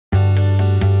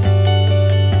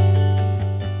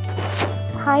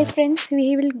Hi friends,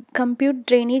 we will compute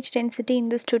drainage density in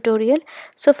this tutorial.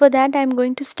 So for that I am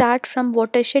going to start from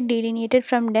watershed delineated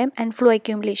from dam and flow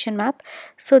accumulation map.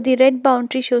 So the red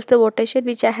boundary shows the watershed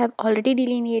which I have already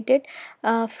delineated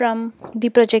from the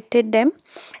projected dam.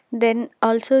 Then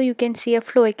also you can see a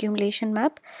flow accumulation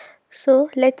map. So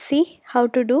let's see how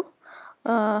to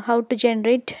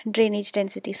generate drainage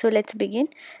density. So let's begin.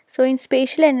 So in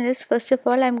spatial analysis, first of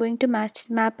all I'm going to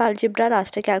map algebra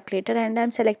raster calculator, and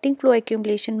I'm selecting flow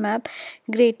accumulation map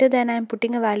greater than, I'm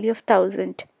putting a value of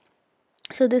 1000.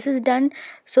 So this is done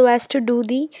so as to do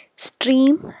the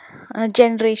stream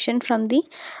generation from the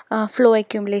flow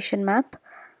accumulation map.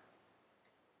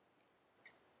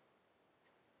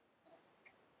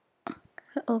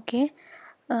 Okay.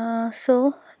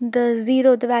 So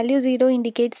the value 0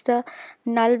 indicates the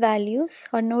null values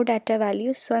or no data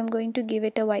values, so I'm going to give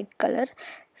it a white color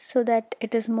so that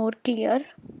it is more clear.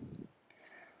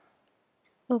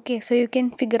 Okay, so you can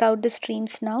figure out the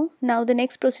streams now. Now the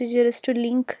next procedure is to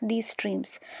link these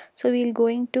streams. So we'll go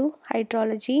into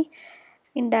hydrology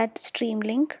in that stream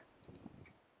link.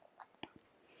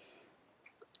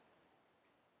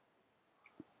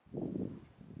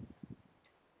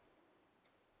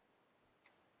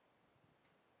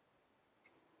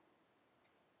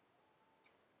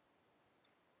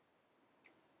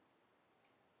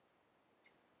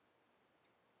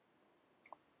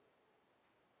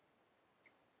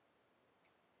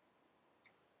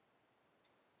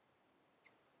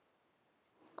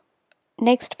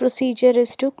 Next procedure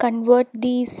is to convert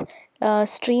these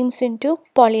streams into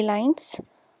polylines.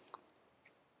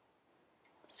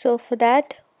 So for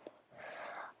that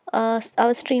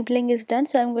our stream link is done,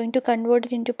 so I'm going to convert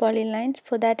it into polylines.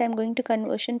 For that I'm going to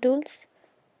conversion tools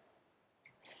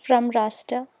from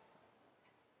raster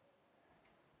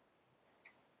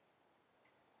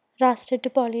to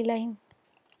polyline.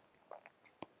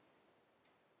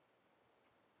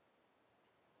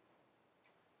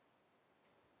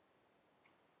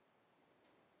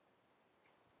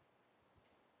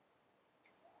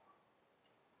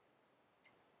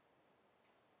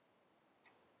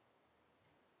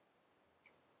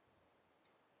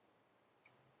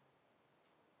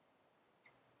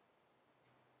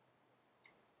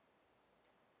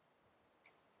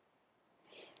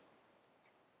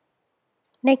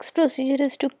 Next procedure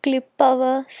is to clip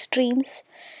our streams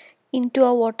into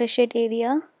a watershed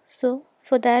area. So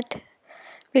for that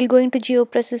we'll go into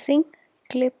geoprocessing,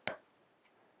 clip.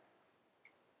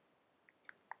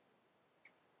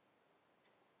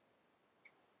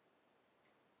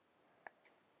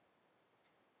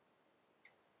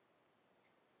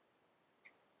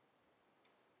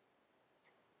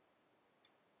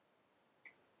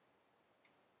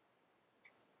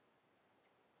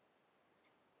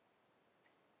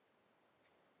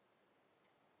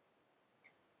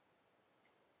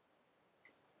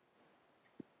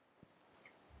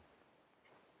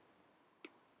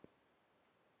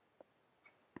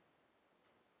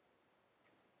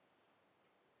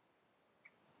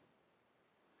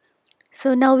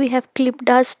 So now we have clipped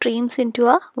our streams into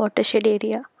a watershed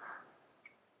area.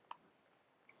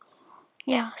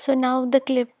 Yeah, so now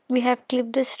we have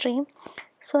clipped the stream.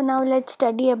 So now let's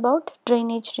study about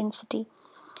drainage density.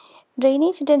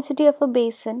 Drainage density of a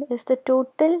basin is the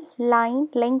total line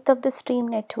length of the stream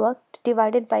network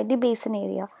divided by the basin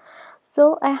area.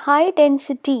 So a high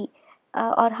density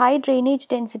or high drainage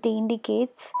density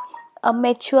indicates a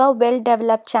mature,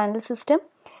 well-developed channel system.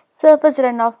 Surface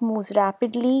runoff moves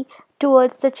rapidly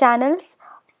towards the channels.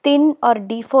 Thin or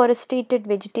deforested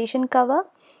vegetation cover.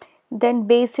 Then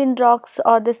basin rocks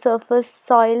or the surface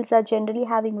soils are generally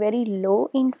having very low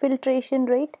infiltration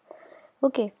rate.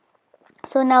 Okay.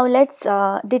 So now let's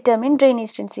determine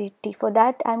drainage density. For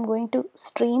that I'm going to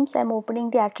streams. I'm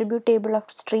opening the attribute table of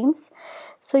streams.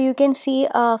 So you can see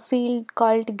a field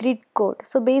called grid code.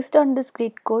 So based on this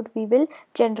grid code we will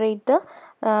generate the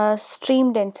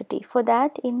stream density. For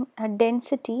that in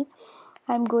density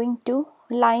I'm going to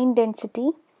line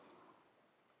density.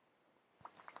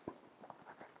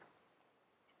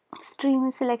 Stream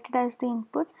is selected as the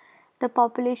input. The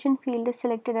population field is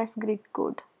selected as grid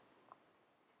code.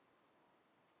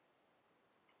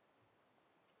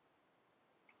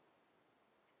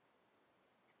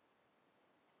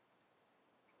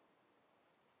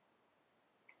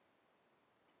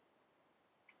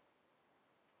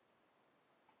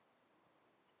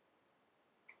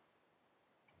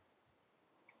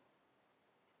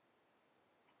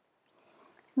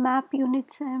 Map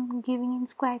units I am giving in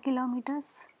square kilometers.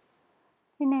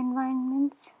 In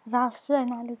environments, raster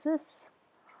analysis.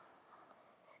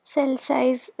 Cell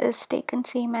size is taken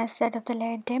same as that of the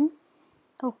layer dim.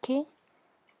 Okay.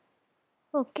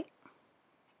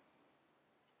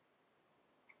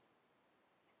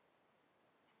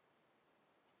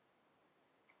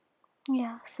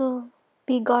 Yeah, so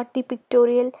we got the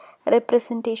pictorial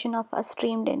representation of our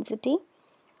stream density.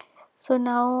 So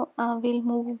now we'll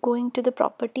move going to the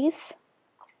properties.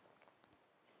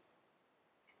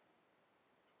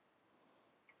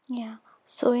 Yeah,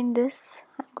 so in this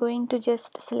I'm going to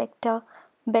just select a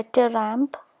better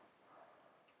ramp.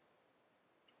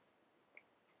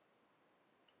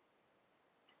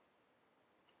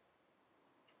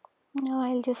 Now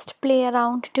I'll just play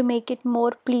around to make it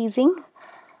more pleasing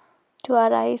to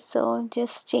our eyes, so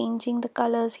just changing the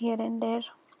colors here and there.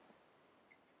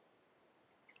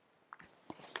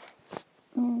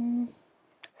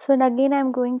 So again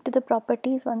I'm going to the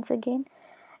properties once again.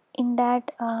 In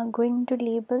that going to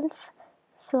labels,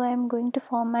 so I'm going to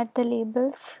format the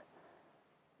labels.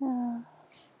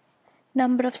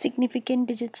 Number of significant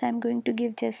digits I'm going to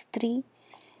give just 3.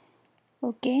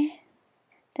 Okay,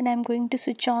 then I'm going to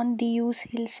switch on the use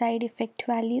hillside effect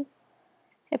value,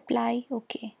 apply.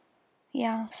 Okay,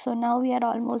 yeah, so now we are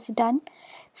almost done.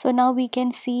 So now we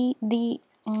can see the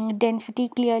density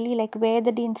clearly, like where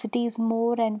the density is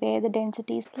more and where the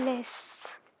density is less.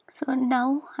 So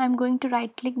now I'm going to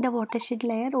right click the watershed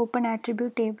layer, open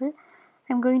attribute table.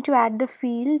 I'm going to add a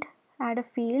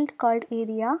field called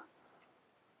area.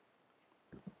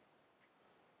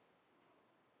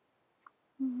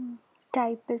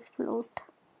 Type is float.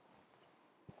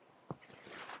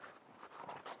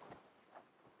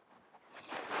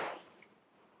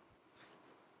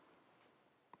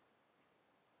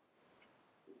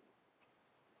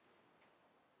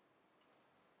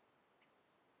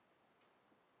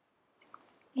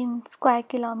 In square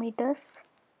kilometers.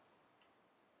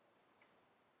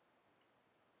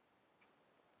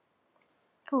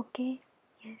 Okay,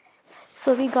 yes.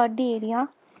 So we got the area.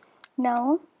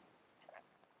 Now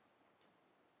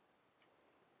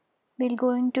we'll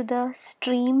go into the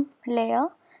stream layer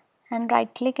and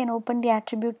right click and open the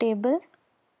attribute table.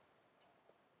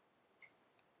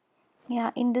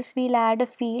 Yeah, in this we'll add a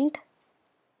field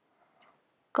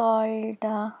called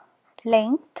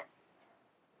length.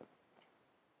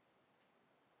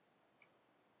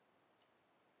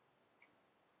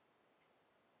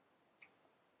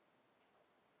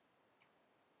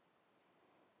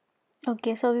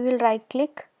 Okay, so we will right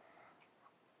click,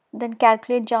 then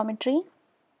calculate geometry,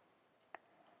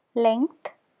 length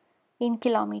in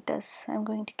kilometers. I'm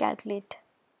going to calculate.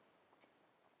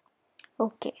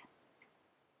 Okay.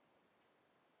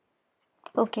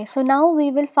 Okay, so now we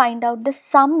will find out the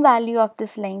sum value of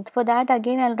this length. For that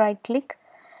again I'll right click,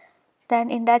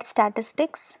 then in that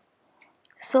statistics.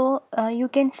 So you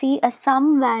can see a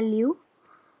sum value.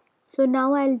 So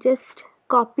now I'll just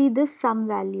copy this sum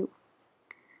value,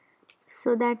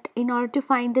 so that in order to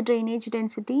find the drainage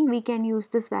density we can use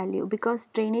this value, because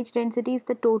drainage density is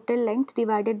the total length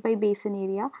divided by basin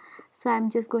area. So I'm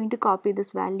just going to copy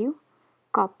this value,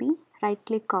 copy, right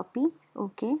click, copy.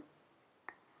 Okay,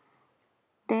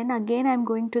 then again I'm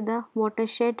going to the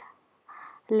watershed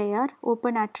layer,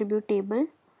 open attribute table.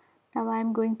 Now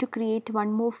I'm going to create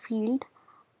one more field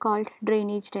called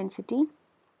drainage density.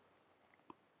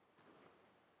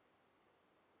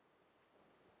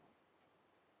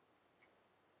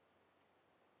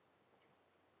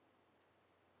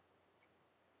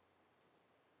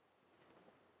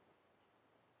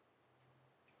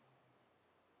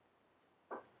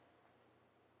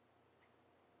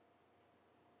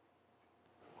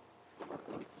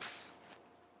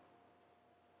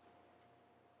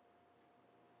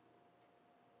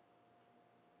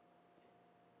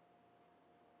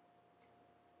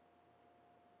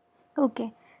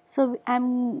 Okay, so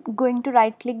I'm going to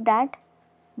right click that,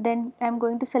 then I'm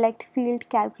going to select field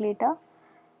calculator.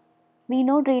 We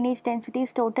know drainage density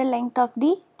is total length of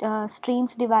the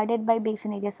streams divided by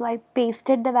basin area. So I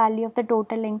pasted the value of the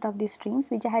total length of the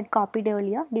streams which I had copied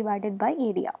earlier, divided by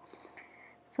area.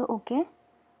 So okay,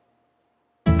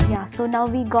 yeah, so now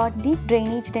we got the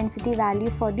drainage density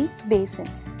value for the basin.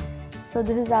 So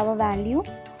this is our value.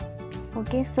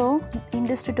 Okay, so in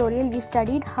this tutorial we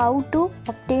studied how to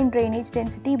obtain drainage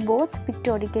density both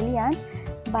pictorially and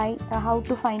by how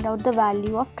to find out the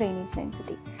value of drainage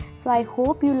density. So I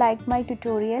hope you liked my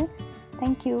tutorial.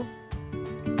 Thank you.